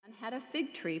had a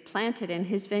fig tree planted in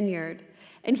his vineyard,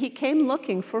 and he came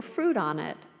looking for fruit on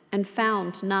it and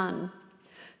found none.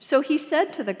 So he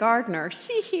said to the gardener,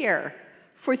 "See here,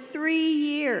 for 3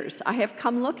 years I have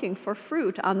come looking for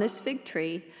fruit on this fig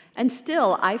tree, and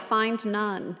still I find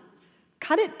none.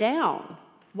 Cut it down.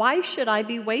 Why should I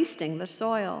be wasting the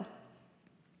soil?"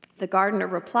 The gardener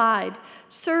replied,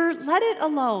 "Sir, let it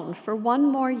alone for 1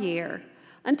 more year,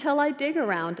 until I dig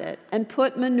around it and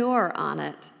put manure on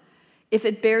it. If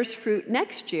it bears fruit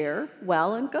next year,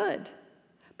 well and good.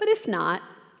 But if not,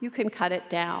 you can cut it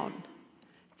down."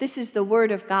 This is the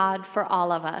word of God for all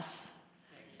of us.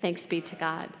 Thanks be to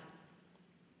God.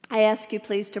 I ask you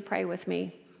please to pray with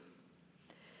me.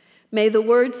 May the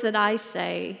words that I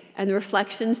say and the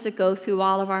reflections that go through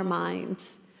all of our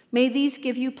minds, may these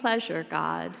give you pleasure,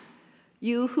 God,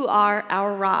 you who are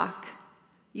our rock,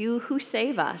 you who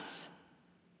save us.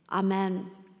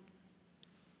 Amen.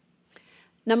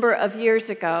 A number of years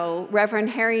ago,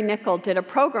 Reverend Harry Nickel did a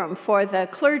program for the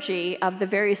clergy of the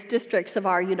various districts of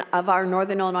our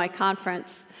Northern Illinois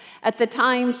Conference. At the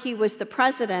time, he was the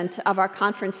president of our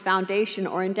conference foundation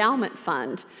or endowment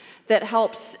fund that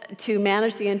helps to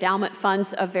manage the endowment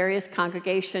funds of various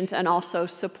congregations and also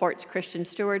supports Christian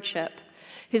stewardship.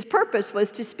 His purpose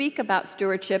was to speak about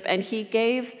stewardship, and he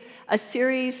gave a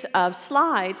series of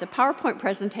slides, a PowerPoint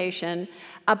presentation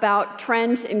about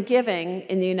trends in giving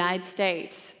in the United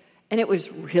States. And it was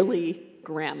really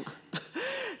grim.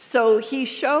 So he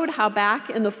showed how back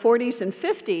in the 40s and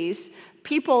 50s,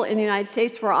 people in the United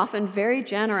States were often very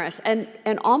generous, and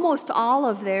almost all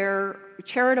of their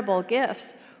charitable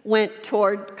gifts went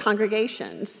toward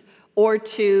congregations or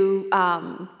to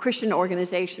Christian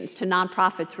organizations, to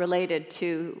nonprofits related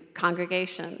to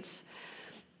congregations.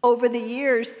 Over the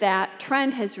years, that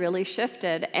trend has really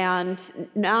shifted, and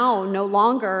now no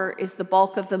longer is the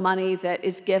bulk of the money that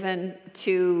is given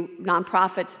to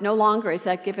nonprofits, no longer is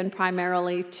that given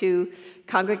primarily to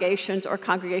congregations or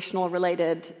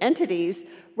congregational-related entities.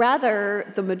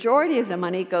 Rather, the majority of the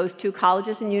money goes to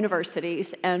colleges and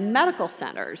universities and medical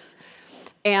centers.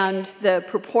 And the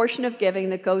proportion of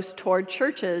giving that goes toward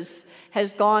churches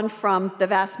has gone from the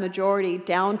vast majority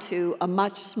down to a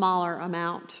much smaller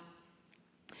amount.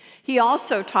 He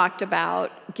also talked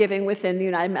about giving within the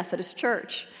United Methodist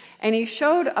Church, and he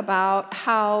showed about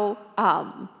how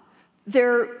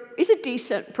there is a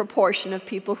decent proportion of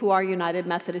people who are United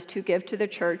Methodist who give to the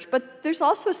church, but there's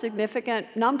also a significant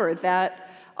number that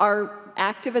are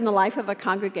active in the life of a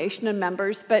congregation and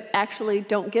members, but actually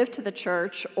don't give to the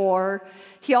church. Or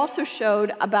he also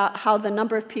showed about how the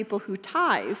number of people who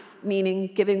tithe, meaning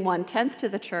giving 1/10 to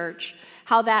the church,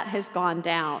 how that has gone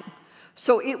down.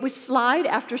 So it was slide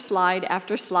after slide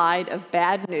after slide of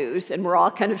bad news, and we're all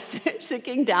kind of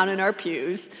sitting down in our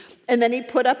pews. And then he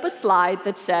put up a slide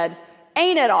that said,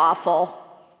 "Ain't it awful?"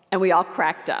 And we all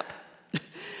cracked up.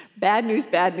 Bad news,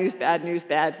 bad news, bad news,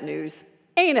 bad news.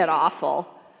 Ain't it awful?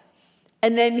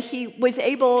 And then he was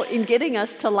able, in getting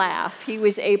us to laugh, he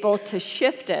was able to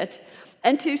shift it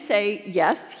and to say,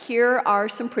 yes, here are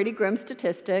some pretty grim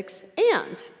statistics,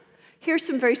 and here's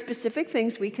some very specific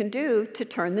things we can do to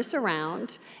turn this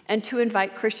around and to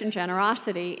invite Christian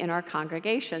generosity in our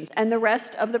congregations. And the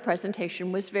rest of the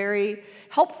presentation was very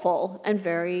helpful and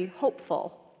very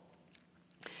hopeful.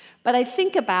 But I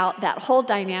think about that whole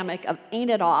dynamic of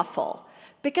ain't it awful,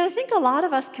 because I think a lot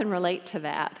of us can relate to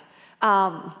that.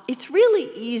 It's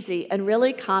really easy and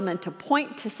really common to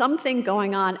point to something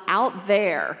going on out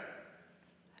there.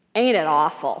 Ain't it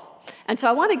awful? And so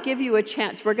I want to give you a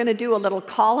chance. We're going to do a little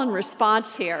call and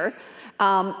response here.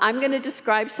 I'm going to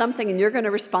describe something, and you're going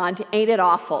to respond to ain't it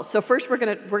awful. So first we're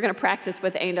going to practice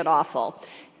with ain't it awful.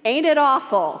 Ain't it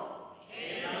awful?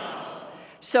 Ain't it awful?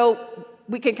 So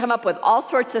we can come up with all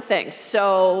sorts of things.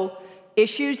 So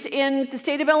issues in the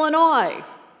state of Illinois.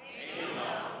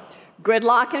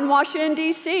 Gridlock in Washington,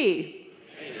 D.C.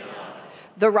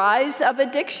 The rise of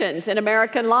addictions in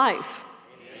American life.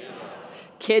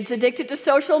 Kids addicted to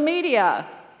social media.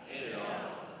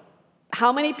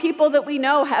 How many people that we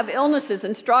know have illnesses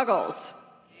and struggles?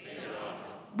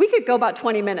 We could go about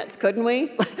 20 minutes, couldn't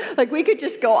we? Like we could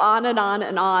just go on and on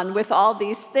and on with all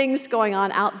these things going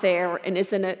on out there, and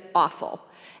isn't it awful?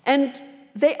 And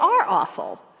they are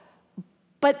awful,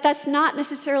 but that's not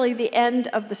necessarily the end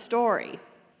of the story.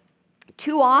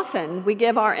 Too often, we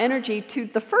give our energy to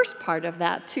the first part of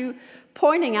that, to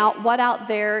pointing out what out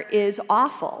there is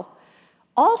awful.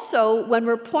 Also, when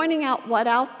we're pointing out what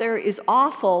out there is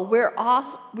awful,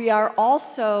 we are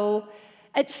also,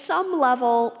 at some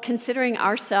level, considering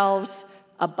ourselves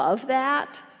above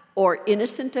that, or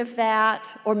innocent of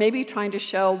that, or maybe trying to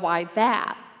show why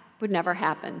that would never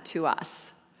happen to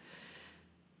us.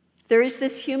 There is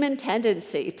this human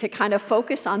tendency to kind of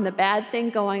focus on the bad thing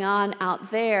going on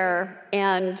out there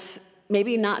and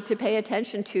maybe not to pay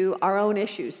attention to our own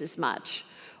issues as much,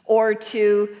 or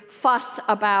to fuss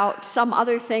about some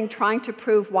other thing trying to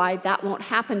prove why that won't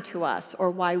happen to us or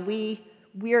why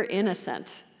we're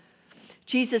innocent.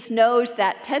 Jesus knows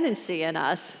that tendency in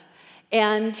us,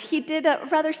 and he did a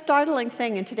rather startling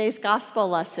thing in today's gospel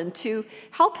lesson to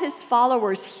help his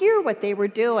followers hear what they were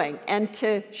doing and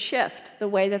to shift the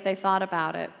way that they thought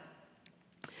about it.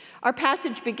 Our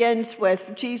passage begins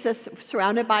with Jesus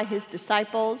surrounded by his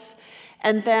disciples,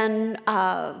 and then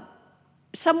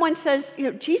someone says,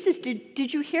 Jesus,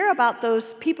 did you hear about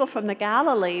those people from the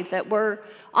Galilee that were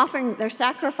offering their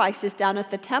sacrifices down at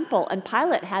the temple, and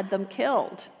Pilate had them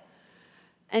killed?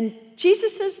 And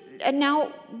Jesus says, and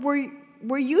now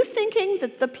were you thinking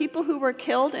that the people who were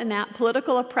killed in that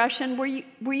political oppression, were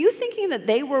you thinking that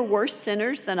they were worse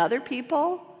sinners than other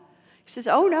people? He says,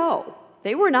 oh no,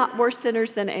 they were not worse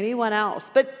sinners than anyone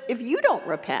else. But if you don't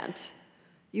repent,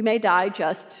 you may die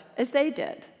just as they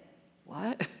did.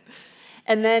 What?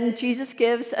 And then Jesus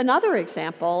gives another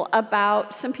example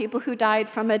about some people who died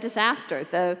from a disaster.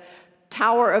 The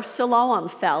Tower of Siloam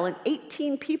fell and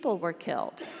 18 people were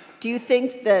killed. Do you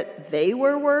think that they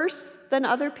were worse than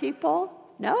other people?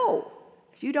 No.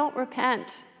 If you don't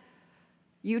repent,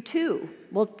 you too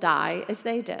will die as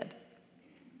they did.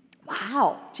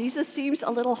 Wow, Jesus seems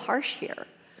a little harsh here.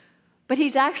 But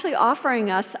he's actually offering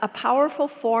us a powerful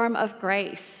form of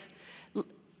grace,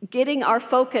 getting our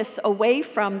focus away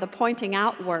from the pointing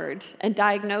outward and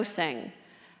diagnosing,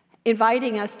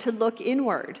 inviting us to look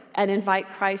inward and invite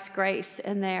Christ's grace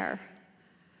in there.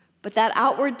 But that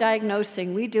outward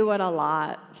diagnosing, we do it a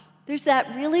lot. There's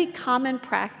that really common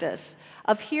practice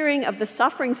of hearing of the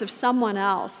sufferings of someone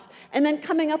else and then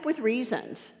coming up with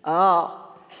reasons.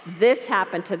 Oh, this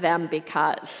happened to them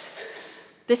because.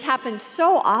 This happens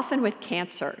so often with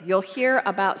cancer. You'll hear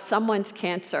about someone's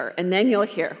cancer, and then you'll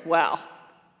hear, well,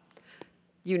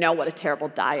 you know what a terrible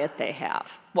diet they have.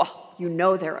 Well, you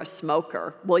know they're a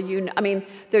smoker. Well,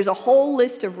 there's a whole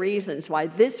list of reasons why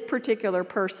this particular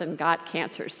person got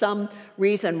cancer. Some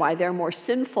reason why they're more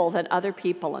sinful than other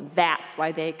people, and that's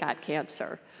why they got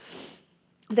cancer.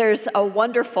 There's a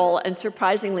wonderful and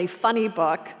surprisingly funny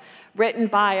book written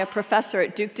by a professor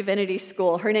at Duke Divinity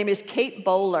School. Her name is Kate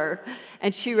Bowler,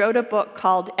 and she wrote a book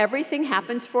called Everything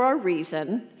Happens for a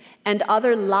Reason and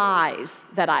Other Lies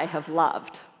That I Have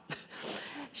Loved.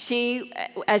 She,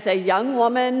 as a young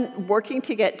woman working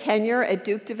to get tenure at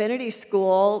Duke Divinity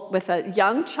School with a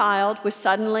young child, was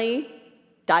suddenly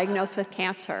diagnosed with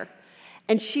cancer.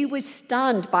 And she was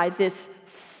stunned by this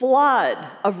flood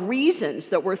of reasons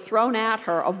that were thrown at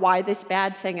her of why this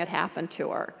bad thing had happened to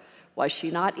her. Was she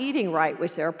not eating right?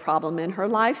 Was there a problem in her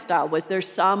lifestyle? Was there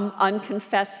some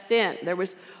unconfessed sin? There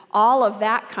was all of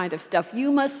that kind of stuff.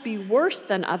 You must be worse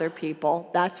than other people.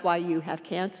 That's why you have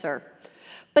cancer.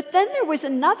 But then there was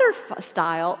another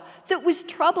style that was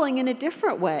troubling in a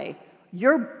different way.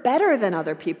 You're better than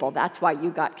other people. That's why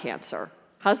you got cancer.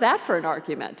 How's that for an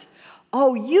argument?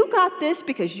 Oh, you got this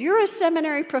because you're a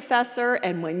seminary professor,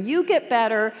 and when you get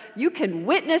better, you can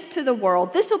witness to the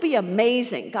world. This will be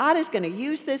amazing. God is going to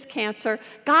use this cancer.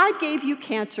 God gave you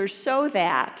cancer so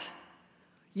that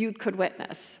you could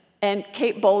witness. And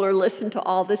Kate Bowler listened to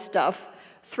all this stuff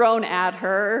thrown at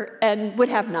her and would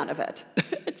have none of it.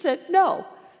 And said, no,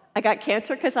 I got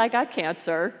cancer because I got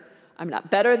cancer. I'm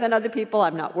not better than other people.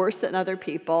 I'm not worse than other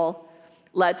people.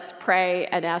 Let's pray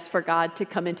and ask for God to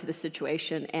come into the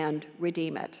situation and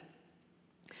redeem it.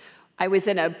 I was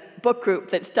in a book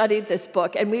group that studied this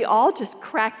book, and we all just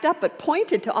cracked up, but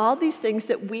pointed to all these things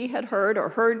that we had heard or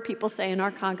heard people say in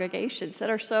our congregations that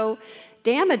are so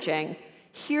damaging.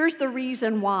 Here's the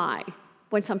reason why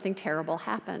when something terrible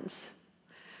happens.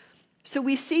 So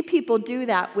we see people do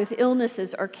that with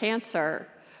illnesses or cancer.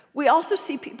 We also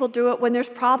see people do it when there's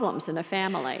problems in a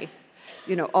family.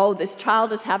 Oh, this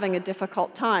child is having a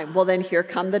difficult time. Well, then here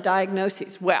come the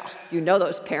diagnoses. Well,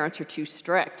 those parents are too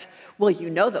strict. Well,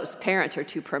 those parents are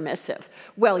too permissive.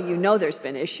 Well, there's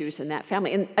been issues in that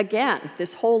family. And again,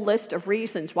 this whole list of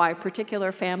reasons why a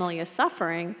particular family is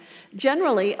suffering,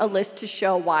 generally a list to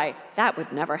show why that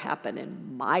would never happen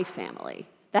in my family.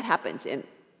 That happens in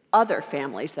other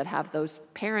families that have those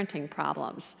parenting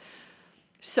problems.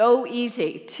 So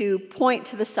easy to point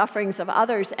to the sufferings of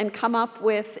others and come up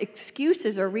with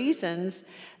excuses or reasons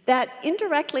that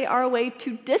indirectly are a way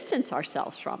to distance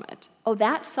ourselves from it. Oh,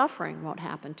 that suffering won't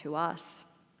happen to us.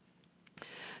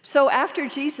 So after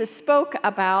Jesus spoke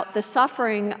about the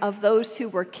suffering of those who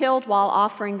were killed while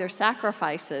offering their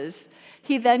sacrifices,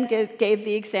 he then gave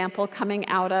the example coming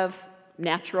out of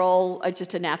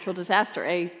just a natural disaster.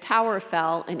 A tower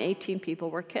fell and 18 people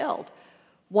were killed.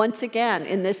 Once again,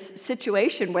 in this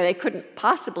situation where they couldn't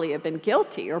possibly have been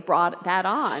guilty or brought that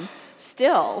on,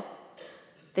 still,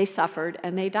 they suffered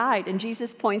and they died. And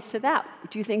Jesus points to that.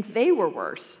 Do you think they were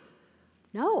worse?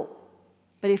 No.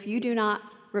 But if you do not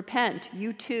repent,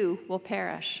 you too will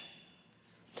perish.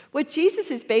 What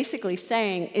Jesus is basically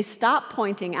saying is stop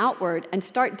pointing outward and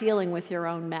start dealing with your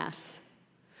own mess.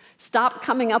 Stop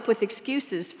coming up with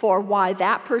excuses for why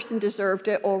that person deserved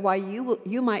it or why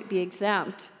you might be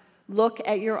exempt. Look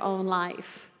at your own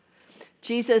life.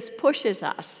 Jesus pushes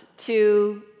us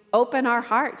to open our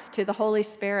hearts to the Holy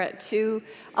Spirit, to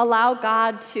allow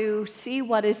God to see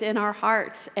what is in our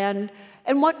hearts and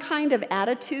what kind of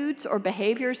attitudes or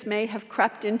behaviors may have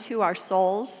crept into our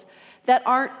souls that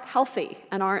aren't healthy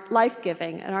and aren't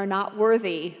life-giving and are not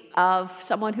worthy of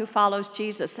someone who follows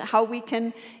Jesus, how we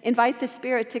can invite the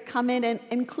Spirit to come in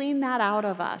and clean that out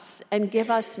of us and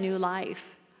give us new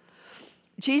life.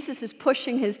 Jesus is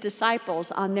pushing his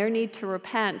disciples on their need to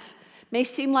repent. May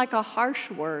seem like a harsh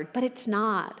word, but it's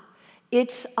not.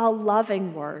 It's a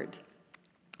loving word.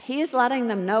 He is letting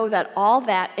them know that all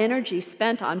that energy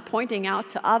spent on pointing out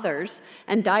to others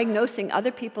and diagnosing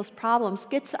other people's problems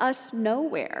gets us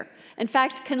nowhere. In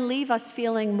fact, can leave us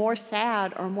feeling more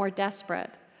sad or more desperate.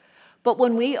 But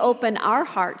when we open our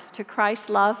hearts to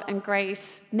Christ's love and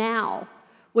grace now,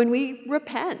 when we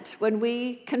repent, when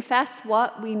we confess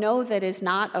what we know that is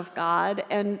not of God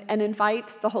and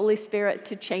invite the Holy Spirit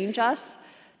to change us,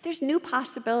 there's new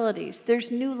possibilities, there's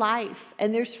new life,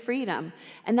 and there's freedom.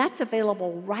 And that's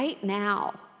available right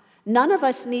now. None of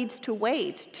us needs to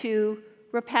wait to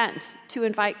repent, to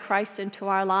invite Christ into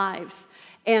our lives,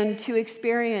 and to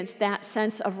experience that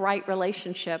sense of right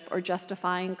relationship or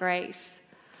justifying grace.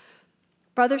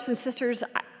 Brothers and sisters,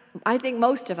 I think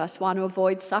most of us want to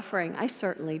avoid suffering. I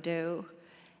certainly do.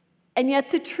 And yet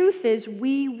the truth is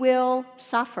we will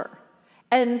suffer.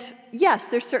 And yes,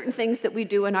 there's certain things that we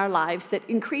do in our lives that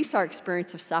increase our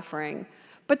experience of suffering,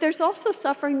 but there's also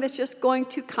suffering that's just going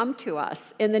to come to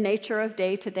us in the nature of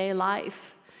day-to-day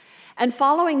life. And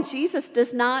following Jesus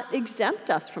does not exempt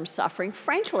us from suffering.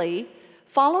 Frankly,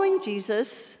 following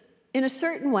Jesus in a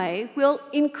certain way will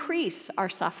increase our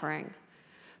suffering.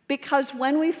 Because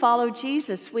when we follow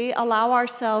Jesus, we allow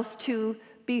ourselves to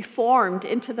be formed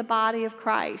into the body of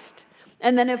Christ.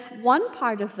 And then if one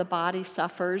part of the body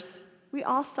suffers, we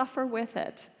all suffer with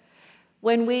it.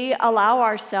 When we allow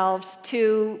ourselves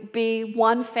to be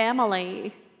one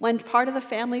family, when part of the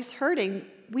family's hurting,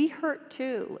 we hurt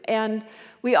too. And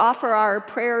we offer our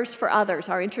prayers for others,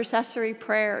 our intercessory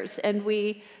prayers, and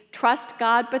we trust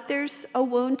God, but there's a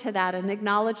wound to that, and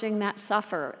acknowledging that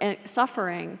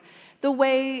suffering, the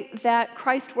way that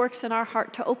Christ works in our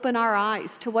heart to open our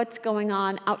eyes to what's going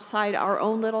on outside our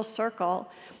own little circle.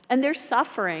 And there's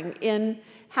suffering in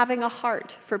having a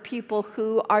heart for people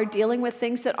who are dealing with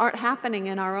things that aren't happening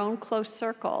in our own close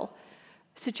circle,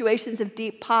 situations of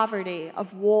deep poverty,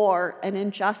 of war and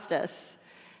injustice.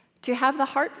 To have the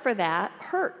heart for that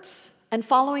hurts. And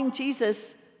following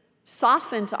Jesus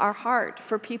softens our heart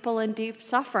for people in deep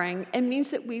suffering and means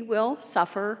that we will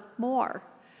suffer more.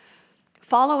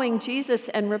 Following Jesus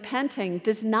and repenting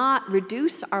does not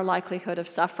reduce our likelihood of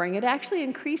suffering. It actually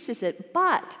increases it,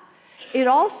 but it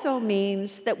also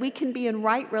means that we can be in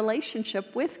right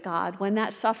relationship with God when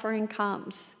that suffering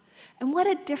comes. And what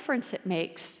a difference it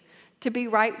makes to be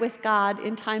right with God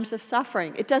in times of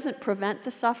suffering. It doesn't prevent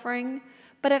the suffering,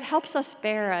 but it helps us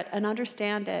bear it and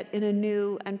understand it in a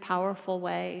new and powerful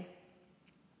way.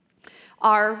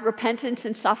 Are repentance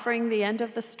and suffering the end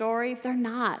of the story? They're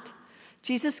not.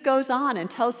 Jesus goes on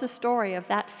and tells the story of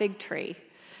that fig tree,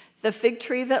 the fig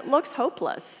tree that looks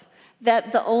hopeless,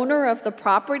 that the owner of the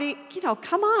property,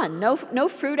 come on, no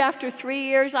fruit after 3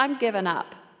 years, I'm giving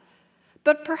up.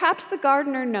 But perhaps the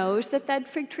gardener knows that that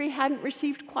fig tree hadn't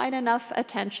received quite enough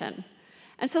attention.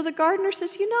 And so the gardener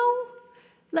says,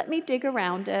 let me dig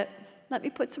around it. Let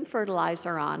me put some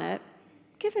fertilizer on it.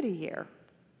 Give it a year.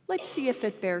 Let's see if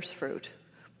it bears fruit.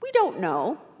 We don't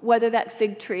know whether that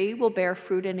fig tree will bear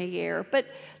fruit in a year, but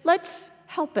let's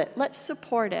help it. Let's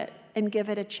support it and give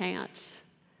it a chance.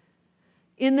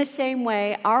 In the same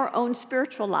way, our own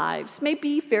spiritual lives may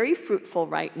be very fruitful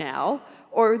right now,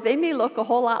 or they may look a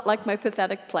whole lot like my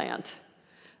pathetic plant.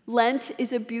 Lent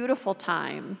is a beautiful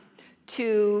time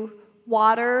to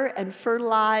water and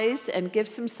fertilize and give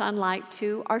some sunlight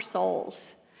to our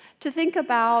souls, to think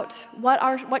about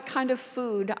what kind of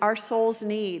food our souls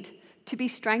need to be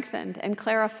strengthened and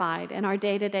clarified in our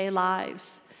day-to-day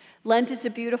lives. Lent is a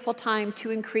beautiful time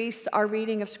to increase our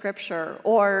reading of Scripture,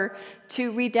 or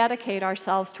to rededicate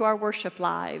ourselves to our worship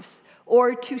lives,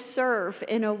 or to serve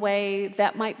in a way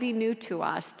that might be new to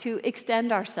us, to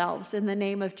extend ourselves in the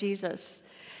name of Jesus.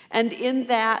 And in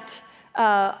that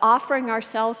offering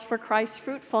ourselves for Christ's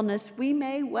fruitfulness, we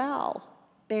may well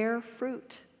bear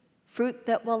fruit, fruit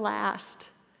that will last.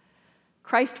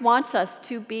 Christ wants us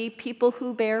to be people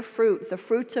who bear fruit, the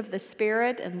fruits of the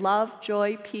Spirit, and love,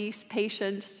 joy, peace,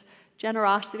 patience,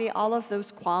 generosity, all of those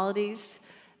qualities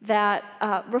that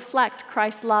reflect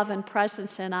Christ's love and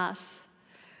presence in us.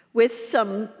 With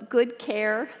some good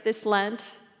care this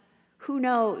Lent, who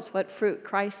knows what fruit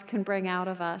Christ can bring out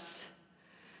of us.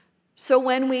 So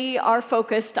when we are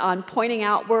focused on pointing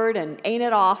outward and ain't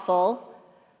it awful,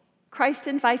 Christ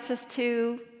invites us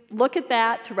to look at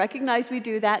that, to recognize we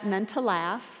do that, and then to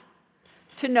laugh,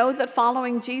 to know that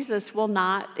following Jesus will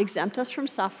not exempt us from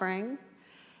suffering,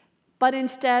 but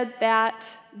instead that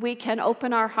we can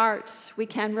open our hearts, we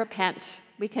can repent,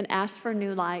 we can ask for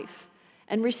new life,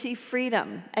 and receive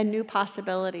freedom and new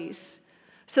possibilities,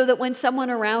 so that when someone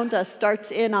around us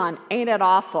starts in on, ain't it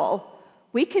awful,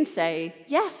 we can say,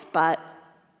 yes, but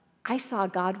I saw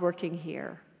God working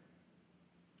here.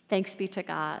 Thanks be to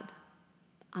God.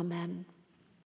 Amen.